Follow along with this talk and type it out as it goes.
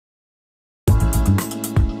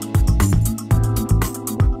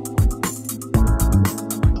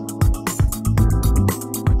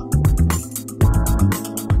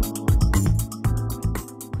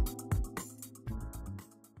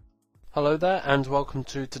Hello there and welcome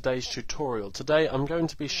to today's tutorial. Today I'm going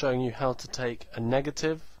to be showing you how to take a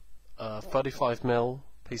negative, 35mm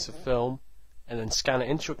piece of film and then scan it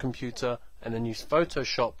into your computer and then use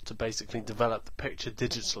Photoshop to basically develop the picture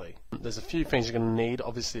digitally. There's a few things you're going to need,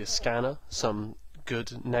 obviously a scanner, some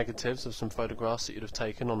good negatives of some photographs that you'd have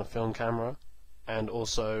taken on a film camera, and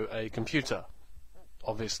also a computer,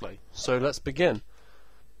 obviously. So let's begin.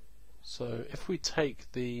 So if we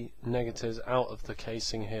take the negatives out of the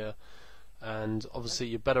casing here, and obviously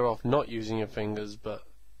you're better off not using your fingers, but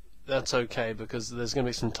that's okay because there's going to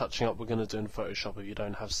be some touching up we're going to do in Photoshop if you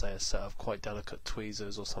don't have, say, a set of quite delicate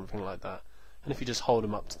tweezers or something like that. And if you just hold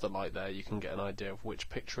them up to the light there, you can get an idea of which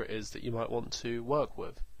picture it is that you might want to work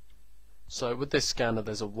with. So with this scanner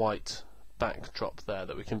there's a white backdrop there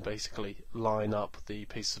that we can basically line up the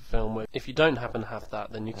piece of film with. If you don't happen to have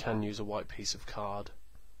that, then you can use a white piece of card,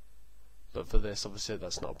 but for this obviously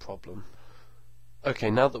that's not a problem.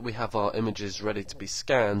 Okay, now that we have our images ready to be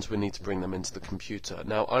scanned, we need to bring them into the computer.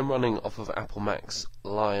 Now I'm running off of Apple Mac's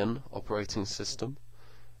Lion operating system,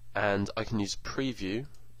 and I can use Preview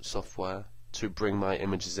software to bring my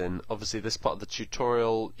images in. Obviously this part of the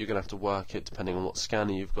tutorial you're going to have to work it depending on what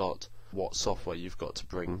scanner you've got, what software you've got to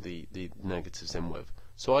bring the negatives in with.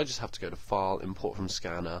 So I just have to go to File, Import from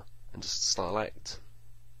Scanner, and just select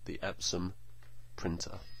the Epson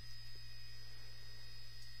printer.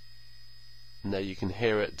 And there you can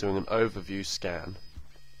hear it doing an overview scan.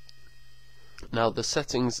 Now the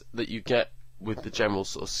settings that you get with the general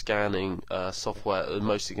sort of scanning software are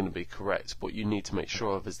mostly going to be correct. What you need to make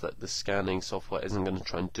sure of is that the scanning software isn't going to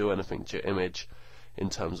try and do anything to your image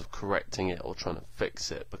in terms of correcting it or trying to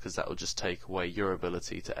fix it, because that will just take away your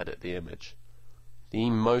ability to edit the image.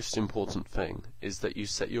 The most important thing is that you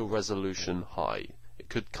set your resolution high. It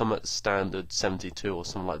could come at standard 72 or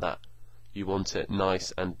something like that. You want it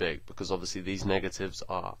nice and big because obviously these negatives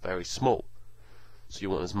are very small, so you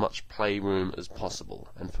want as much playroom as possible,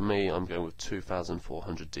 and for me I'm going with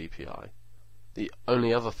 2400 dpi. The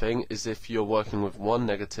only other thing is if you're working with one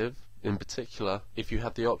negative in particular, if you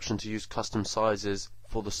have the option to use custom sizes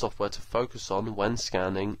for the software to focus on when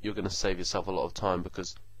scanning, you're going to save yourself a lot of time,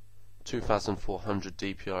 because 2400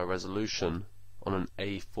 dpi resolution on an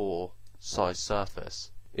A4 size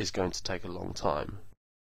surface is going to take a long time.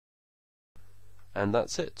 And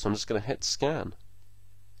that's it, so I'm just going to hit scan.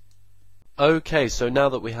 Okay, so now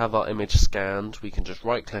that we have our image scanned, we can just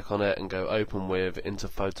right click on it and go open with into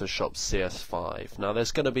Photoshop CS5. Now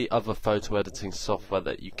there's going to be other photo editing software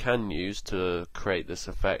that you can use to create this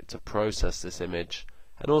effect, to process this image,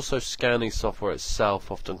 and also scanning software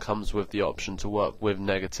itself often comes with the option to work with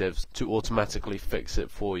negatives to automatically fix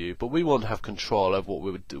it for you, but we want to have control over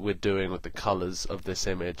what we're doing with the colours of this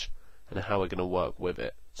image and how we're going to work with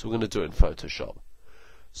it. So we're going to do it in Photoshop.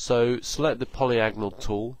 So select the polyagonal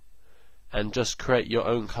tool and just create your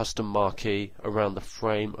own custom marquee around the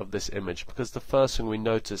frame of this image, because the first thing we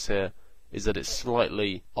notice here is that it's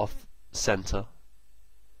slightly off center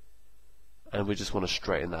and we just want to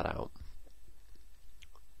straighten that out.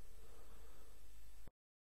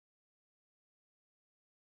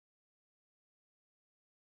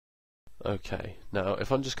 Okay, now if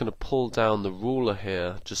I'm just going to pull down the ruler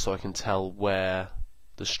here just so I can tell where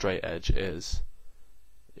the straight edge is.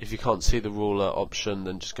 If you can't see the ruler option,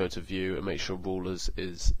 then just go to view and make sure rulers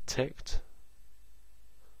is ticked.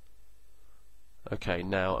 Okay,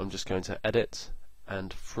 now I'm just going to edit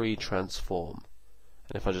and free transform,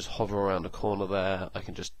 and if I just hover around the corner there, I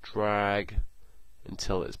can just drag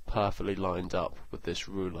until it's perfectly lined up with this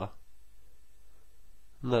ruler,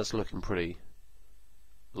 and that's looking pretty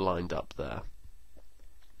lined up there.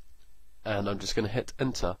 And I'm just going to hit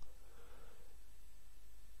enter.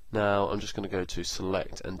 Now I'm just going to go to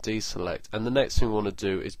select and deselect, and the next thing we want to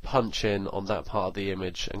do is punch in on that part of the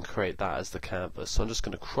image and create that as the canvas. So I'm just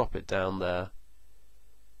going to crop it down there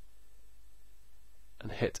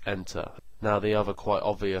and hit enter. Now the other quite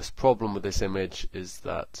obvious problem with this image is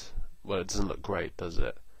that, well, it doesn't look great, does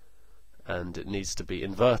it? And it needs to be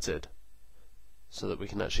inverted so that we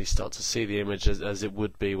can actually start to see the image as it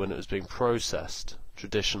would be when it was being processed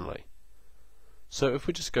traditionally. So if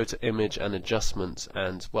we just go to image and adjustments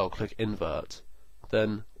and, well, click invert,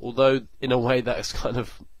 then although in a way that has kind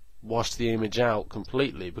of washed the image out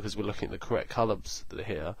completely because we're looking at the correct colours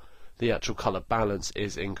here, the actual colour balance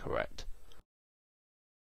is incorrect.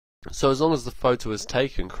 So as long as the photo is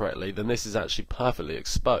taken correctly, then this is actually perfectly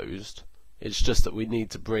exposed. It's just that we need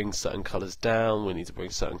to bring certain colours down, we need to bring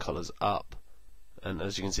certain colours up, and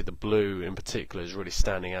as you can see the blue in particular is really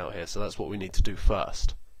standing out here, so that's what we need to do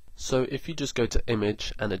first. So if you just go to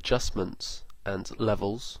image and adjustments and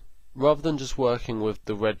levels, rather than just working with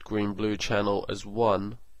the red, green, blue channel as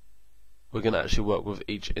one, we're going to actually work with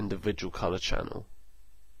each individual color channel.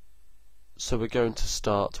 So we're going to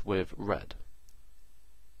start with red.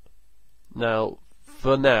 Now,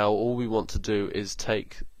 for now, all we want to do is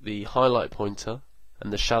take the highlight pointer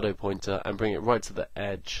and the shadow pointer and bring it right to the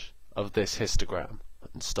edge of this histogram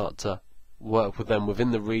and start to work with them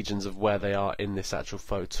within the regions of where they are in this actual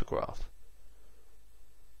photograph.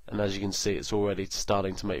 And as you can see, it's already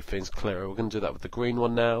starting to make things clearer. We're going to do that with the green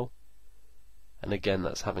one now, and again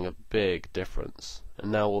that's having a big difference.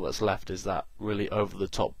 And now all that's left is that really over the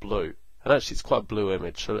top blue, and actually it's quite a blue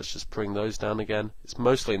image, so let's just bring those down again. It's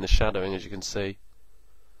mostly in the shadowing, as you can see.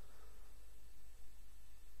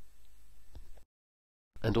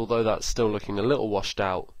 And although that's still looking a little washed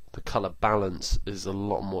out, the colour balance is a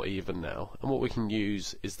lot more even now. And what we can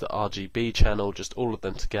use is the RGB channel, just all of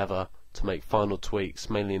them together, to make final tweaks,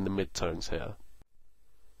 mainly in the midtones here.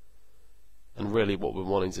 And really what we're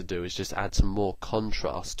wanting to do is just add some more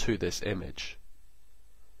contrast to this image.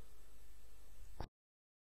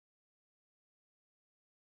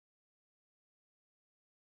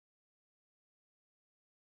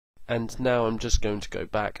 And now I'm just going to go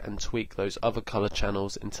back and tweak those other colour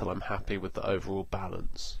channels until I'm happy with the overall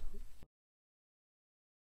balance.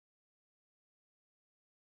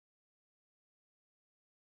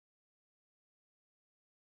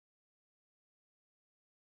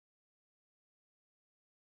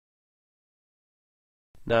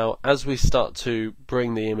 Now, as we start to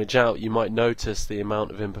bring the image out, you might notice the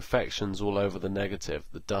amount of imperfections all over the negative,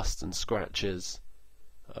 the dust and scratches.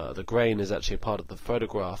 The grain is actually a part of the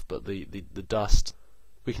photograph, but the dust,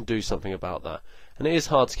 we can do something about that. And it is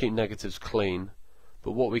hard to keep negatives clean,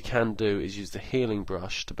 but what we can do is use the healing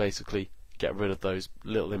brush to basically get rid of those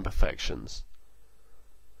little imperfections.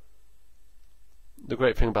 The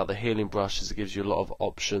great thing about the healing brush is it gives you a lot of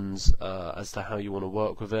options as to how you want to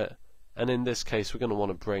work with it. And in this case, we're going to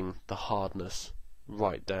want to bring the hardness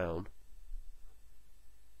right down.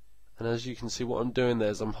 And as you can see, what I'm doing there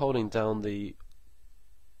is I'm holding down the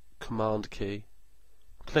Command key,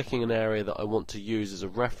 clicking an area that I want to use as a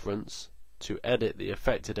reference to edit the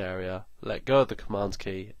affected area, let go of the Command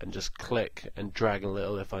key and just click and drag a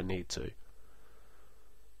little if I need to.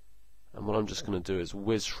 And what I'm just going to do is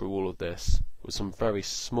whiz through all of this with some very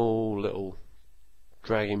small little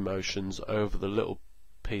dragging motions over the little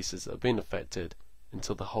pieces that have been affected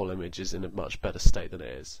until the whole image is in a much better state than it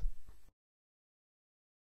is.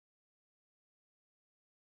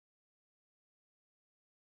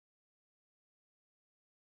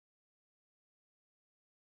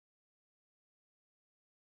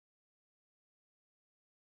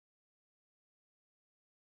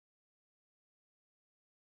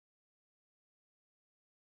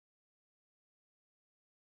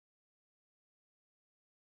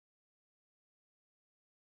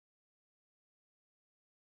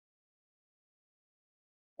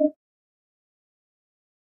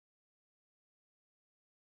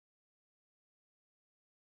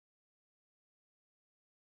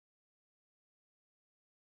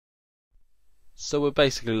 So we're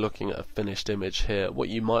basically looking at a finished image here. What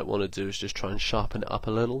you might want to do is just try and sharpen it up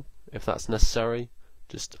a little, if that's necessary.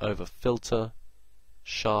 Just over filter,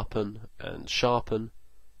 sharpen, and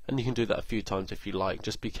you can do that a few times if you like.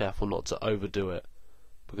 Just be careful not to overdo it,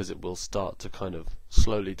 because it will start to kind of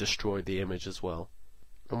slowly destroy the image as well.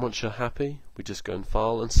 And once you're happy, we just go and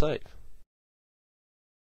file and save.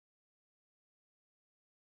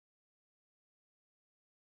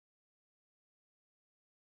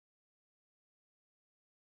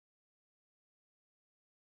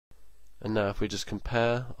 And now if we just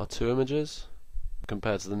compare our two images,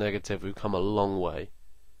 compared to the negative, we've come a long way.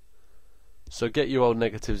 So get your old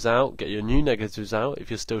negatives out, get your new negatives out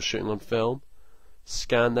if you're still shooting on film,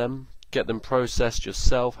 scan them, get them processed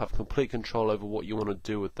yourself, have complete control over what you want to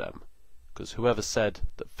do with them. Because whoever said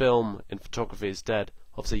that film in photography is dead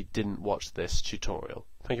obviously didn't watch this tutorial.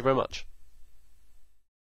 Thank you very much.